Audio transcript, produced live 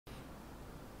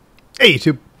Hey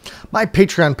YouTube, my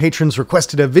Patreon patrons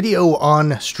requested a video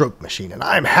on Stroke Machine, and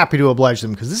I'm happy to oblige them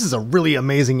because this is a really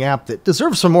amazing app that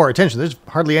deserves some more attention. There's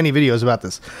hardly any videos about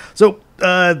this. So,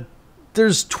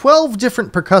 there's 12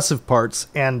 different percussive parts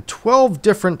and 12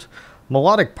 different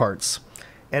melodic parts,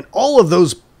 and all of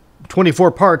those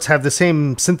 24 parts have the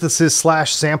same synthesis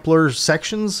slash sampler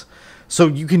sections. So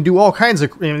you can do all kinds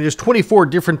of, there's 24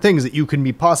 different things that you can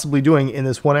be possibly doing in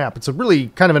this one app. It's a really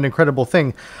kind of an incredible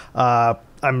thing.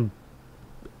 I'm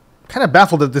kind of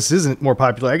baffled that this isn't more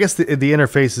popular. I guess the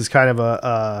interface is kind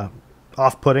of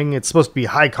off-putting. It's supposed to be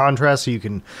high contrast so you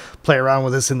can play around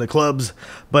with this in the clubs.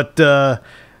 But I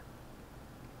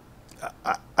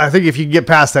think if you get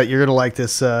past that, you're going to like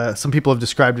this. Some people have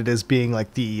described it as being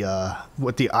like the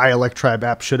what the iElectribe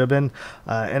app should have been.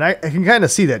 And I can kind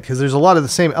of see that because there's a lot of the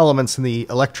same elements in the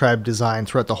Electribe design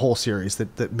throughout the whole series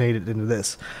that made it into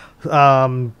this.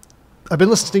 I've been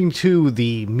listening to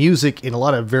the music in a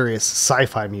lot of various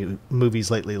sci-fi movies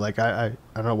lately. Like, I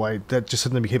don't know why, that just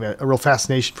suddenly became a real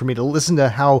fascination for me to listen to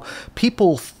how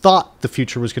people thought the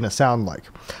future was going to sound like.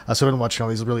 So I've been watching all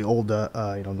these really old,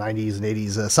 90s and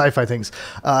 80s sci-fi things.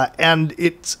 And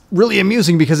it's really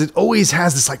amusing because it always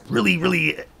has this, like, really,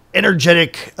 really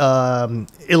energetic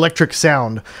electric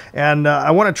sound. And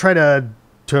I want to try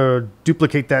to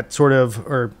duplicate that sort of,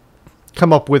 or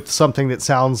come up with something that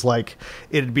sounds like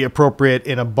it'd be appropriate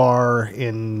in a bar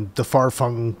in the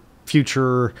far-flung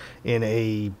future in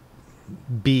a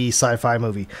B sci-fi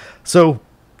movie. So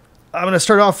I'm going to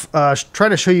start off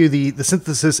trying to show you the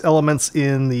synthesis elements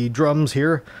in the drums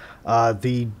here.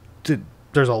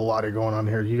 There's a lot of going on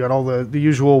here. You got all the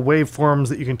usual waveforms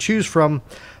that you can choose from,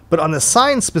 but on the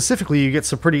sine specifically, you get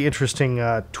some pretty interesting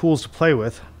tools to play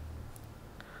with.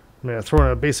 I'm going to throw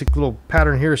in a basic little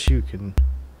pattern here so you can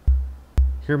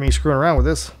hear me screwing around with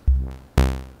this.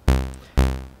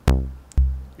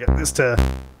 Get this to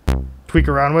tweak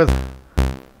around with.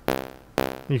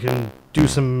 You can do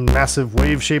some massive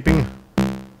wave shaping.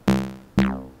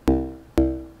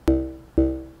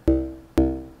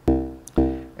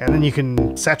 And then you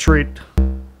can saturate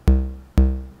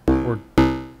or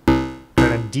kind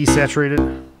of desaturate it.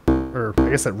 Or I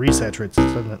guess that resaturates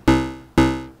it, doesn't it?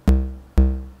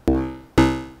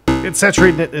 It's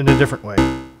saturating it in a different way.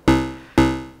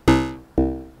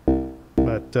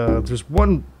 But there's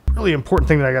one really important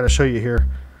thing that I got to show you here.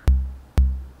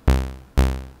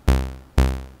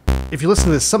 If you listen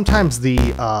to this, sometimes the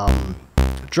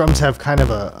drums have kind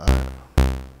of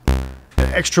an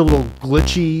extra little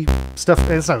glitchy stuff.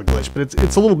 And it's not a glitch, but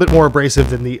it's a little bit more abrasive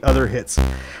than the other hits.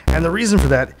 And the reason for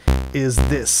that is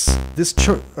this. This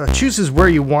chooses where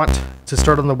you want to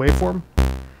start on the waveform.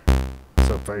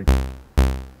 So if I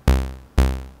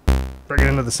bring it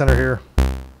into the center here,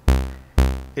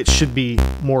 it should be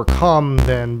more calm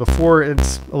than before.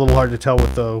 It's a little hard to tell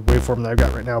with the waveform that I've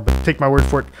got right now, but take my word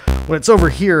for it. When it's over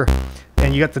here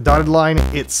and you got the dotted line,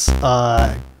 it's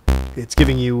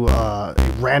giving you a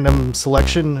random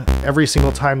selection. Every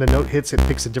single time the note hits, it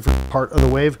picks a different part of the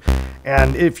wave.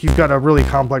 And if you've got a really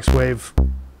complex wave,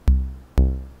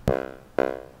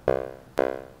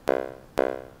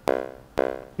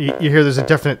 you hear there's a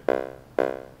definite...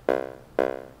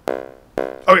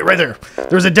 Oh, wait, right there.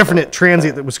 There was a definite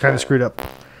transient that was kind of screwed up.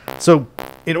 So,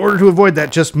 in order to avoid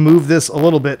that, just move this a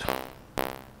little bit.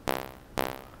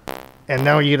 And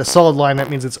now you get a solid line. That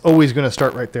means it's always going to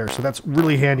start right there. So that's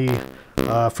really handy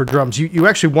for drums. You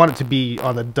actually want it to be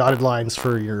on the dotted lines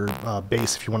for your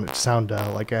bass if you want it to sound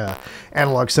like a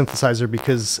analog synthesizer,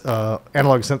 because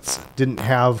analog synths didn't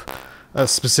have a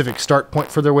specific start point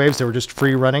for their waves. They were just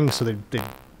free running. So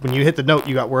when you hit the note,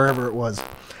 you got wherever it was.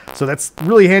 So that's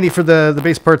really handy for the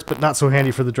bass parts, but not so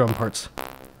handy for the drum parts.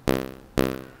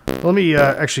 Let me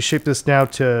actually shape this now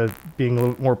to being a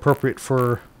little more appropriate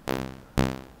for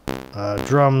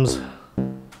drums.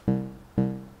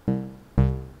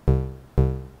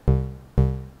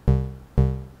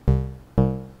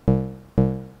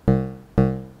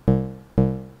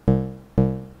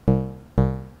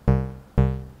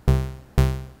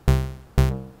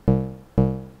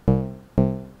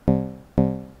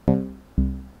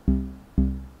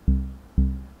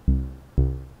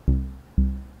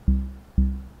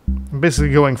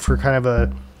 Basically going for kind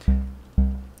of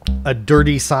a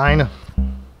dirty sine.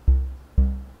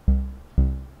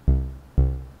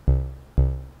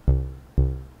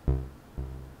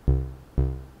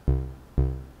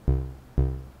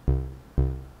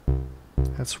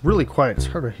 That's really quiet. It's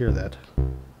hard to hear that.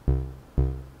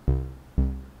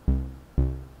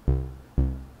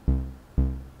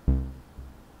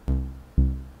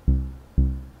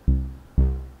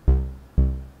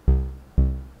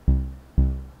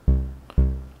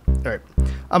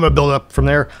 I'm gonna build up from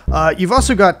there. You've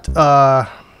also got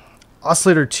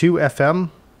oscillator 2 FM,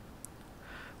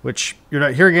 which you're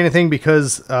not hearing anything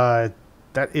because that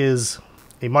is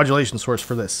a modulation source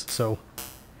for this. So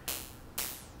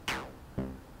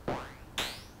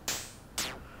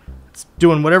it's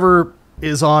doing whatever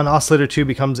is on oscillator 2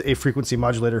 becomes a frequency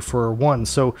modulator for 1.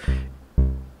 So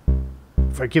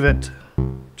if I give it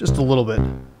just a little bit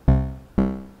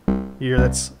here,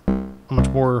 that's a much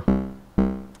more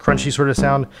crunchy sort of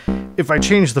sound. If I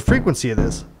change the frequency of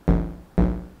this,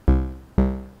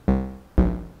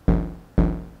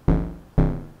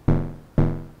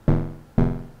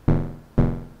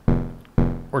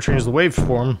 or change the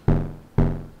waveform,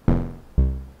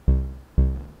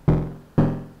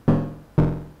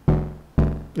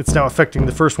 it's now affecting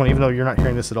the first one, even though you're not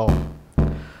hearing this at all.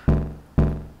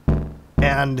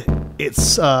 And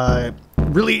it's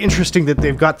really interesting that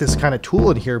they've got this kind of tool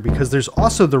in here, because there's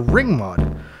also the ring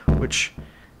mod, which,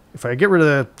 if I get rid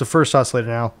of the first oscillator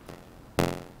now,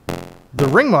 the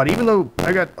ring mod, even though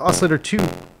I got oscillator 2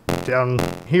 down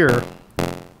here,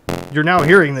 you're now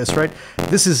hearing this, right?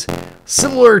 This is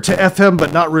similar to FM,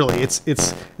 but not really. It's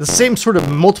the same sort of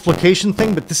multiplication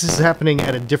thing, but this is happening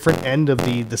at a different end of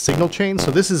the signal chain. So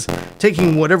this is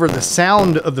taking whatever the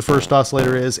sound of the first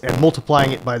oscillator is and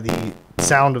multiplying it by the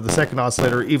sound of the second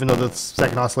oscillator, even though the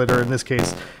second oscillator in this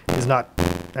case is not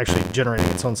actually generating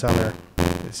its own sound there.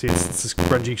 You see, it's this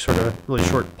grungy sort of really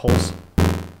short pulse.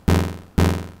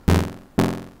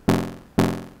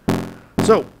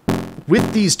 So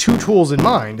with these two tools in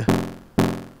mind,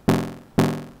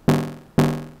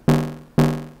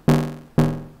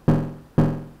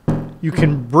 you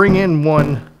can bring in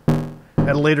one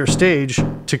at a later stage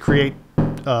to create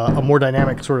a more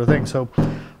dynamic sort of thing. So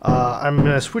I'm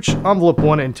going to switch envelope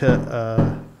 1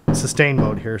 into sustain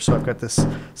mode here. So I've got this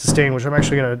sustain, which I'm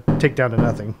actually going to take down to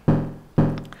nothing.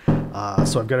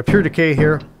 So I've got a pure decay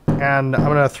here, and I'm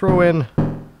going to throw in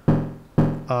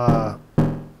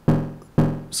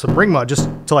some ring mod just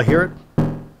till I hear it.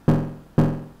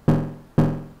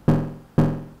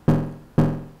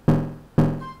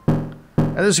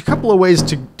 And there's a couple of ways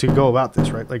to go about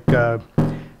this, right? Like,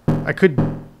 I could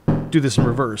do this in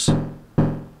reverse.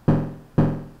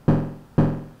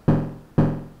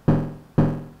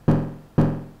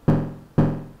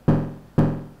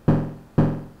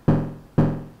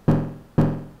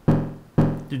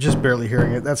 You're just barely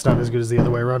hearing it. That's not as good as the other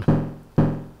way around.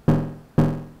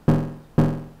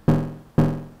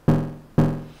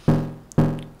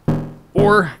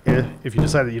 Or, if you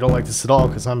decide that you don't like this at all,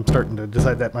 because I'm starting to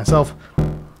decide that myself,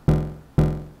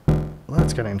 well,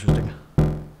 that's kind of interesting.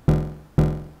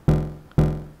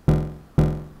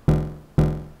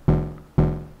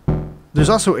 There's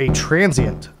also a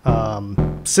transient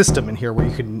system in here where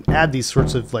you can add these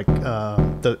sorts of, like,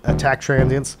 the attack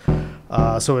transients.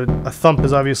 So a thump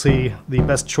is obviously the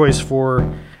best choice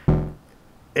for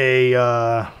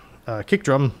a kick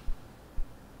drum.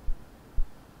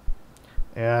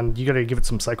 And you gotta give it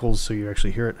some cycles so you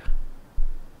actually hear it.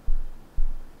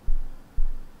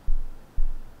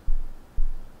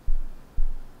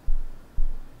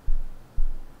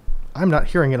 I'm not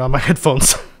hearing it on my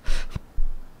headphones.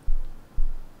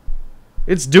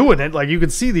 It's doing it. Like, you can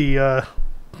see the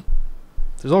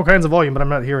there's all kinds of volume, but I'm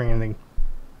not hearing anything.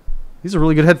 These are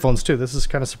really good headphones too. This is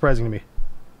kind of surprising to me.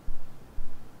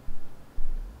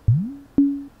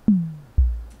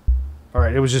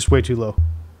 Alright, it was just way too low.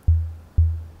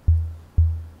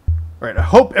 Alright, I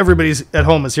hope everybody's at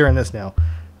home is hearing this now.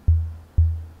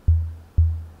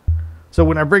 So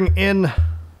when I bring in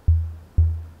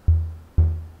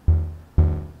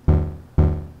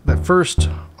that first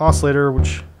oscillator,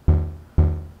 which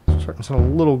is starting to sound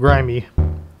a little grimy,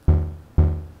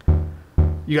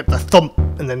 you got the thump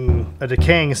and then a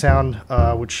decaying sound,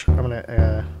 which I'm going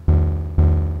to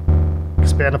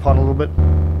expand upon a little bit.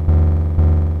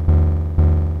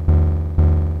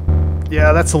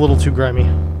 Yeah, that's a little too grimy.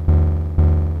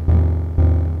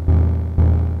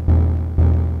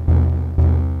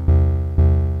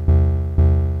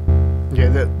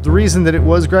 The reason that it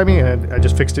was grimy, and I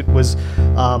just fixed it, was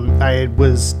I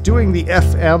was doing the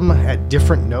FM at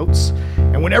different notes,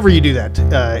 and whenever you do that,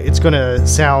 it's going to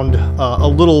sound a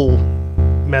little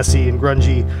messy and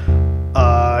grungy.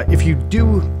 If you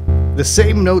do the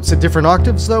same notes at different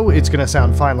octaves, though, it's going to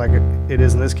sound fine like it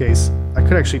is in this case. I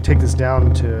could actually take this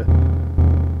down to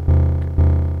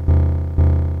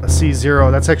a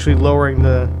C0. That's actually lowering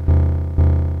the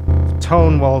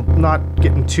tone while not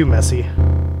getting too messy.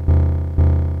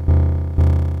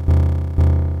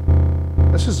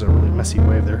 That's just a really messy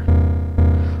wave there.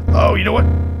 Oh, you know what?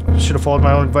 I should have followed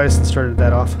my own advice and started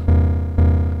that off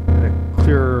at a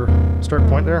clearer start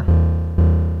point there.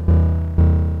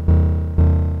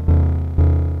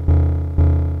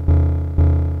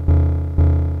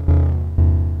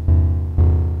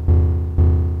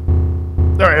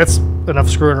 that's enough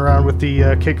screwing around with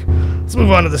the kick. Let's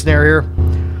move on to the snare here.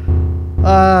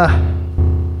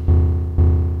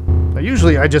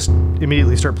 Usually I just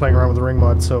immediately start playing around with the ring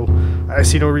mod, so I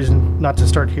see no reason not to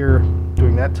start here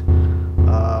doing that.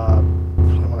 I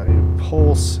need a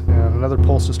pulse and another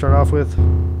pulse to start off with.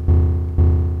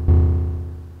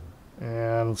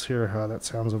 And let's hear how that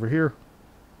sounds over here.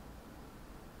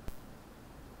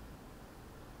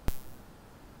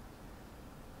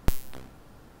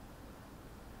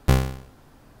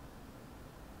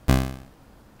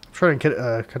 Trying to get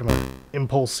kind of an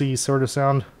impulse-y sort of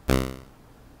sound.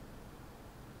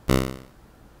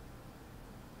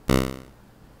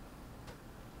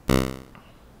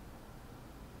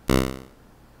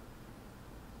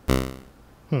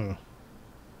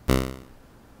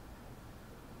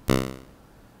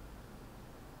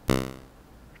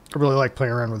 I really like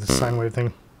playing around with this sine wave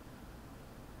thing.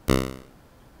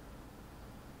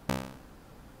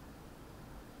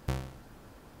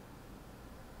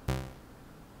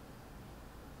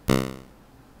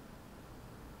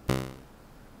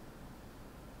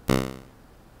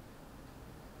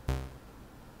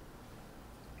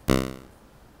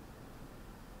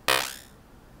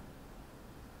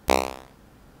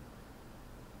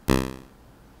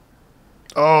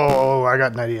 Oh, I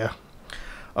got an idea.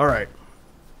 All right.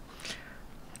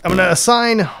 I'm going to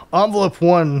assign envelope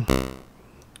 1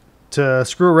 to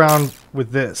screw around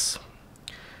with this.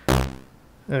 And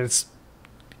it's,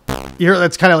 you hear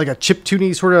that's kind of like a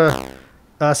chiptune-y sort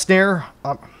of snare.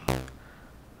 I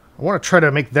want to try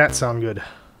to make that sound good.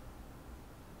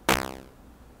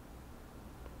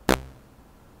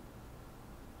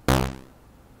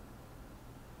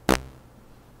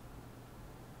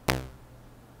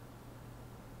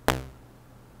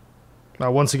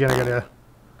 Now, once again, I gotta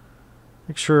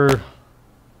make sure I'm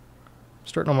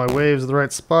starting on my waves at the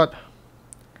right spot.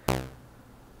 And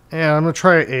I'm gonna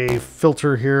try a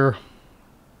filter here.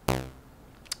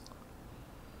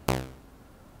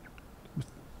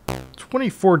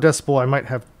 24 decibel, I might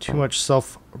have too much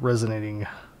self-resonating.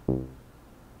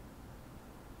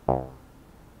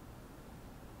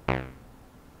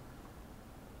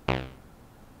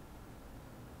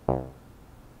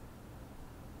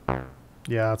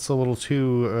 Yeah, it's a little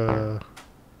too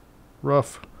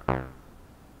rough.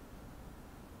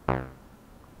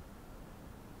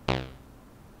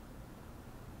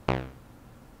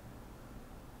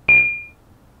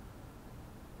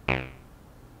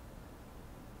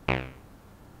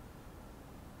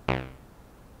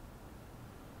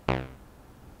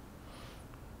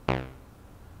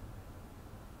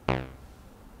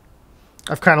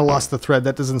 I've kind of lost the thread.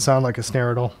 That doesn't sound like a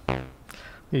snare at all.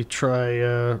 Let me try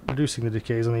reducing the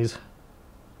decays on these.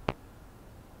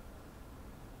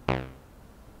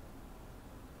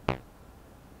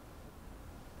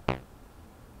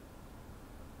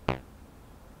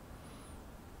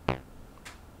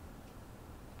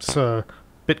 It's a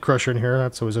bit crusher in here.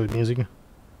 That's always amusing.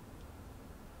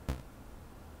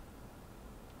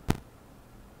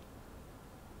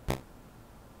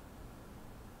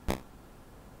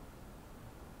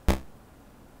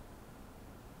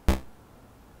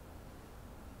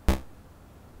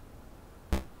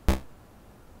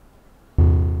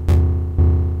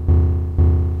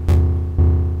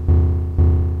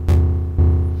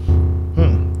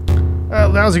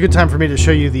 Now's a good time for me to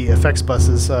show you the effects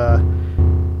buses. In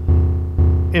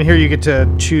here you get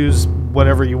to choose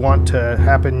whatever you want to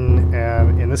happen,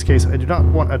 and in this case I do not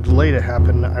want a delay to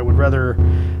happen. I would rather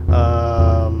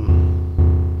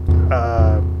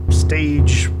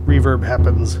stage reverb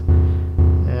happens.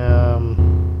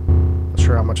 Not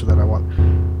sure how much of that I want.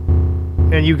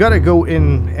 And you got to go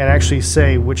in and actually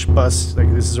say which bus,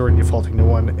 like this is already defaulting to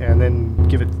 1, and then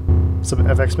give it some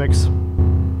FX mix.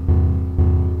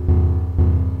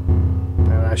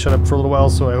 I shut up for a little while,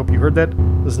 so I hope you heard that.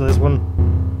 Listen to this one.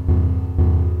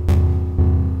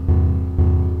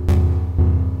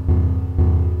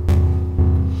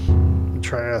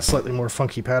 Try a slightly more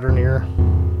funky pattern here.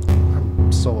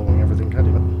 I'm soloing everything, god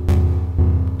damn it.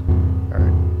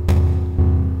 Alright.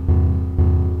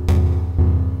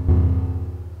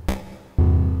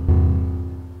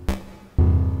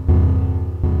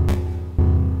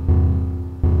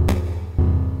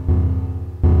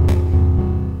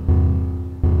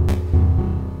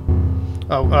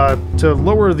 To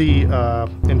lower the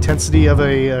intensity of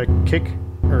a kick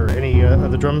or any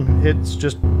of the drum hits,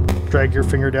 just drag your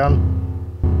finger down.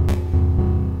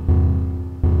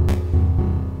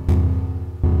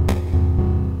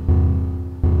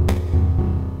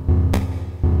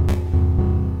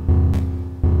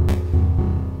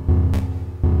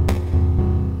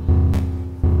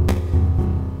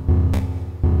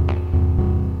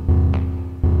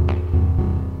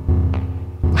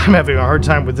 I'm having a hard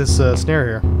time with this snare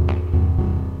here.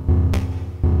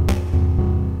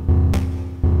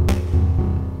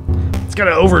 It's got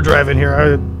an overdrive in here.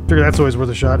 I figure that's always worth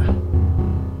a shot.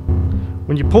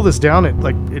 When you pull this down, it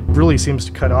really seems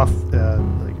to cut off.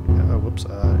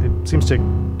 It seems to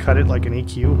cut it like an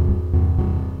EQ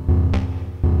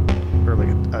or like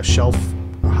a shelf,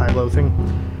 a high-low thing.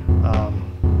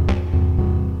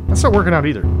 That's not working out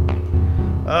either.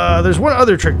 There's one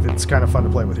other trick that's kind of fun to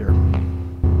play with here.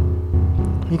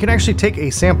 You can actually take a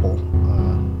sample.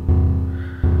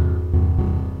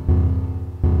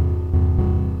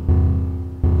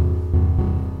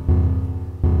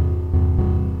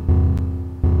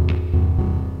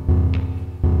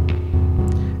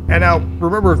 And now,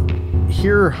 remember,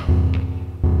 here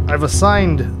I've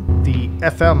assigned the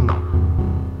FM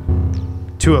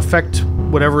to affect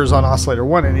whatever is on oscillator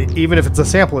 1, and even if it's a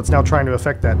sample, it's now trying to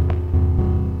affect that.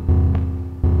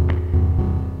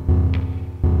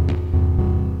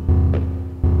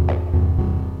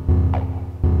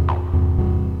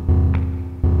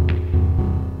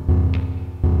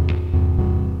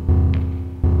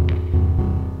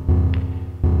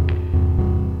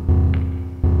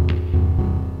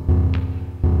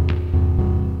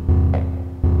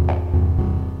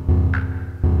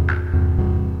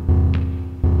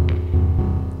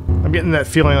 I'm getting that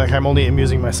feeling like I'm only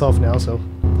amusing myself now, so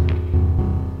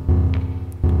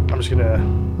I'm just gonna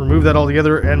remove that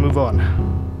altogether and move on.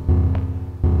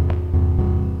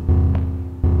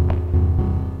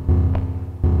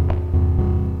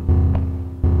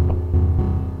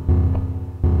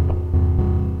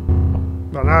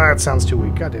 Oh, no, that sounds too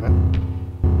weak. God damn it.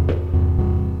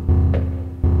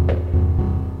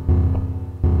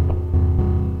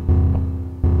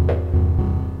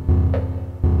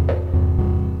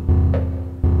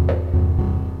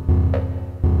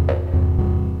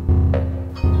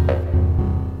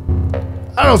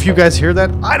 I don't know if you guys hear that.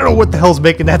 I don't know what the hell's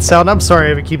making that sound. I'm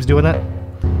sorry if it keeps doing that.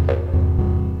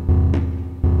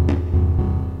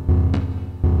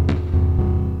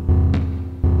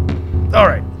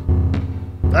 Alright.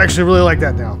 I actually really like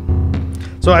that now.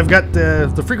 So I've got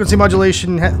the frequency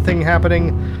modulation thing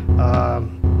happening.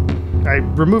 I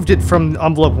removed it from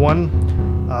envelope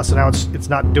 1. So now it's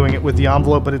not doing it with the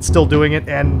envelope, but it's still doing it.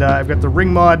 And I've got the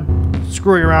ring mod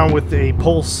screwing around with a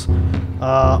pulse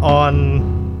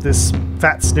on this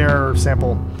fat snare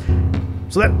sample.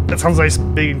 So that sounds nice,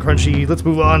 big and crunchy. Let's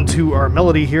move on to our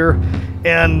melody here.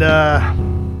 And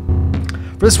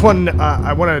for this one,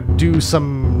 I want to do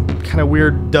some kind of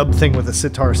weird dub thing with a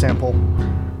sitar sample.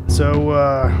 So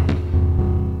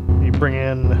you bring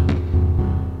in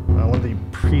one of the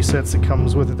presets that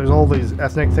comes with it. There's all these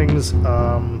ethnic things,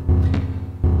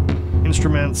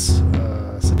 instruments,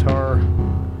 sitar.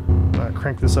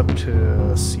 Crank this up to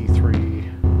C3.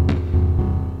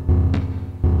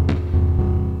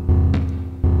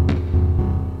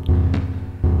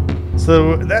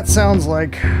 So that sounds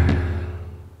like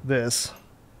this.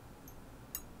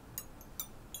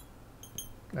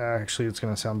 Actually, it's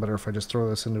going to sound better if I just throw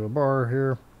this into a bar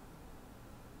here.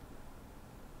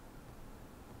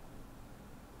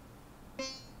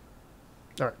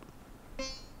 All right.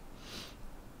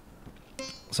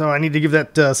 So I need to give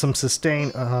that some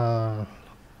sustain.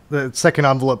 The second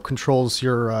envelope controls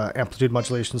your amplitude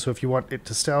modulation. So if you want it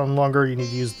to sound longer, you need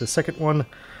to use the second one.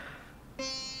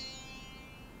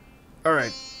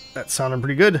 Alright, that's sounding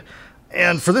pretty good.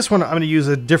 And for this one, I'm going to use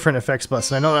a different effects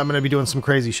bus. And I know I'm going to be doing some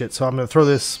crazy shit, so I'm going to throw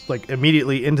this like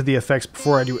immediately into the effects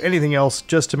before I do anything else,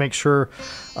 just to make sure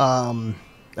I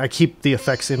keep the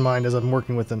effects in mind as I'm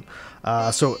working with them.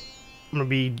 So I'm going to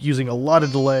be using a lot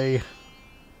of delay.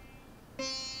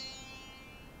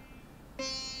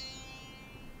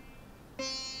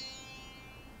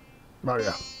 Oh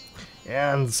yeah.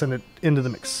 And send it into the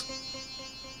mix.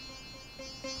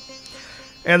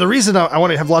 And the reason I want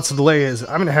to have lots of delay is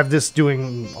I'm going to have this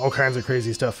doing all kinds of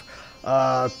crazy stuff.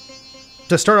 To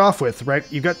start off with, right,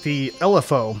 you've got the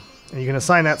LFO, and you can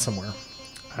assign that somewhere.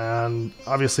 And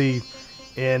obviously,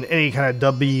 in any kind of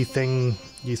dubby thing,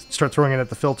 you start throwing it at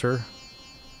the filter.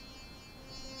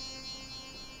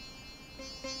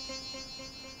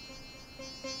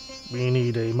 We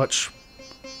need a much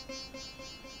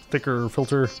thicker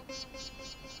filter.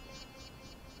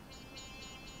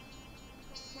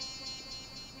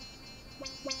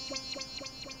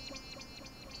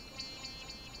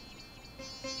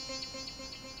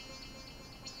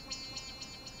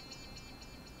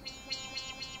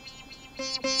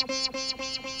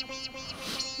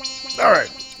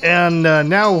 Alright, and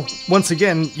now, once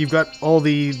again, you've got all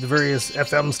the various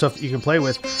FM stuff that you can play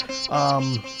with. I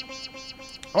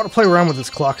want to play around with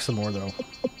this clock some more, though.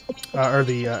 or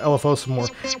the LFO some more.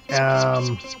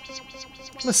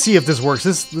 Let's see if this works.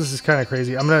 This is kind of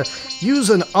crazy. I'm gonna use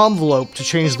an envelope to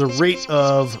change the rate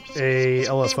of a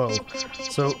LFO.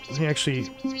 So let me actually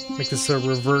make this a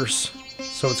reverse.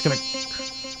 So it's gonna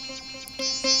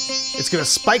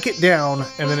spike it down,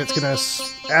 and then it's gonna,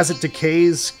 as it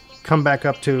decays, come back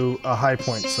up to a high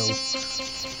point. So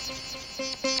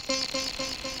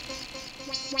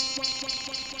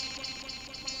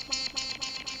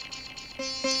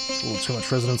a little too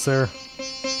much resonance there.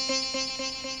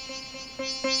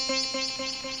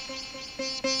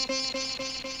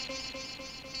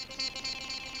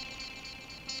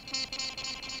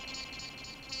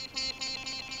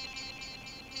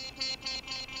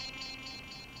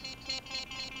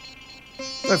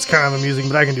 That's kind of amusing,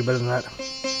 but I can do better than that.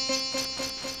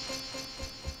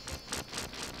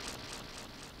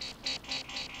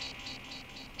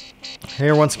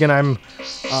 Here, once again, I'm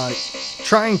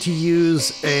trying to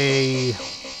use an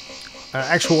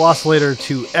actual oscillator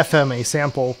to FM a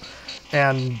sample,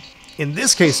 and in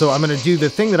this case, though, I'm going to do the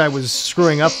thing that I was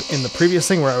screwing up in the previous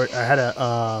thing, where I had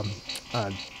a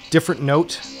different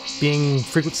note being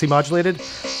frequency modulated.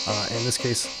 In this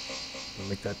case, I'll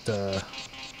make that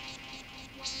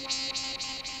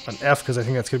an F, because I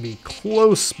think that's going to be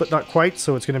close, but not quite,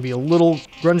 so it's going to be a little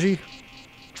grungy.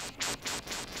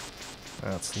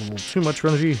 That's a little too much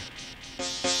grungy.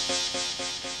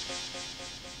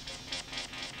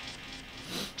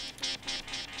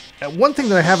 One thing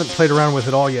that I haven't played around with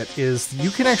at all yet is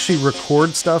you can actually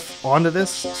record stuff onto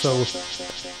this. So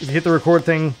if you hit the record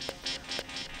thing,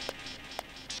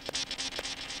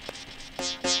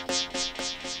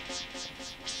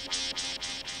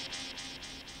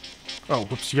 oh,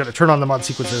 whoops, you got to turn on the mod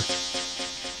sequencer.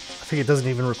 I think it doesn't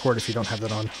even record if you don't have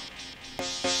that on.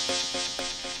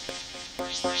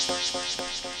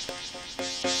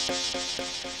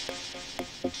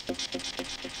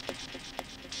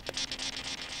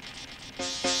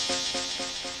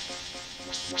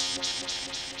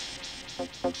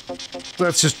 So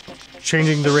that's just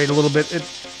changing the rate a little bit.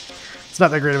 It's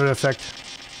not that great of an effect.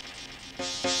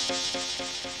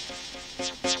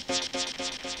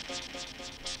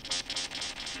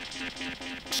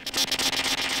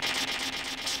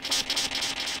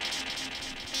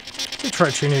 Try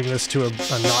changing this to a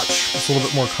notch. It's a little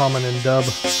bit more common in dub.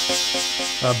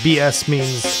 BS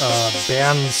means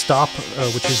band stop,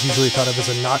 which is usually thought of as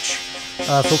a notch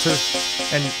filter.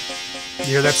 And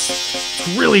here that's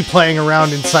really playing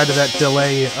around inside of that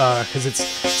delay, because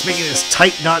it's making this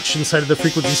tight notch inside of the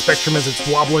frequency spectrum as it's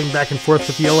wobbling back and forth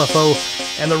with the LFO,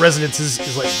 and the resonance is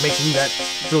like making that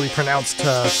really pronounced,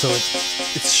 so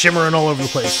it's shimmering all over the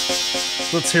place.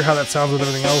 So let's hear how that sounds with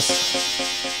everything else.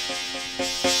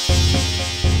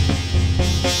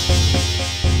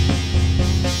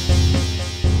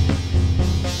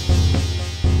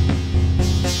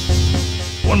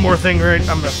 One more thing, right?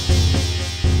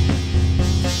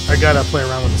 I gotta play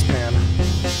around with this pan.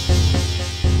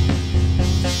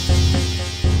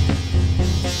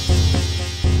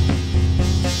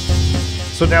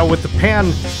 So now with the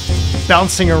pan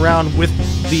bouncing around with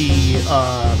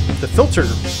the filter,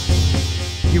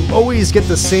 you always get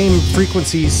the same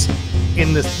frequencies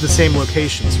in the same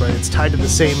locations, right? It's tied to the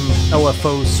same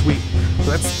LFO sweep.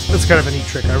 So that's kind of a neat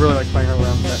trick. I really like playing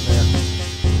around with that there.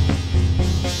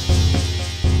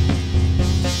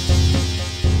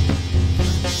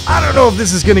 I don't know if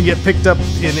this is going to get picked up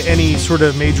in any sort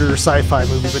of major sci-fi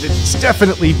movie, but it's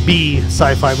definitely B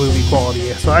sci-fi movie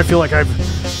quality. So I feel like I've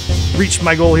reached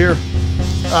my goal here.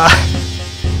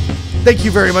 Thank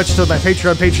you very much to my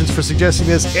Patreon patrons for suggesting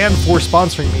this and for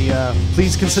sponsoring me.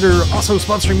 Please consider also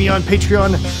sponsoring me on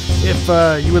Patreon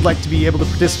if you would like to be able to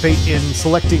participate in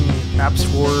selecting apps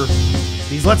for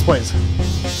these Let's Plays.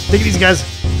 Take it easy, guys.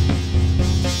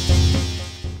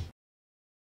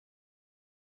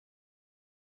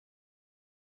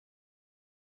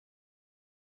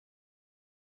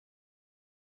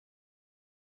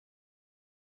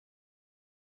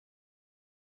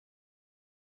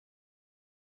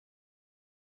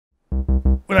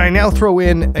 When I now throw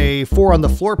in a 4 on the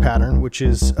floor pattern, which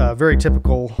is very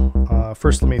typical,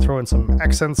 first let me throw in some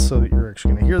accents so that you're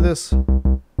actually going to hear this.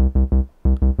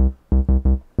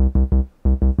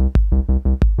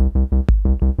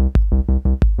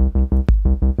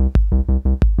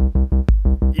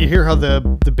 You hear how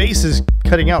the bass is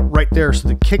cutting out right there so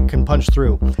the kick can punch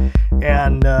through.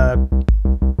 And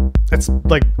that's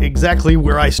like exactly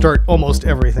where I start almost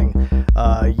everything.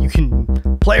 You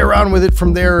can play around with it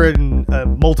from there in a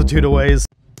multitude of ways.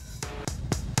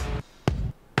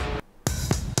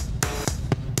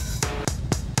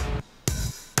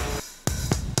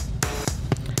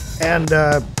 And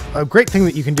a great thing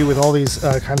that you can do with all these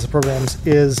kinds of programs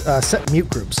is set mute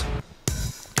groups.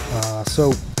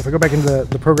 So if I go back into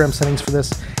the program settings for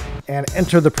this and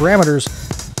enter the parameters,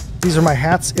 these are my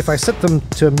hats. If I set them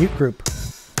to a mute group,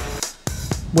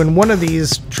 when one of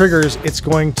these triggers, it's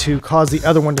going to cause the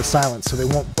other one to silence, so they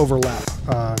won't overlap.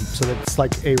 So that it's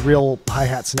like a real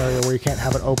hi-hat scenario where you can't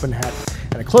have an open hat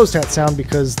and a closed hat sound,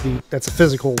 because that's a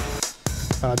physical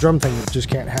drum thing that just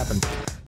can't happen.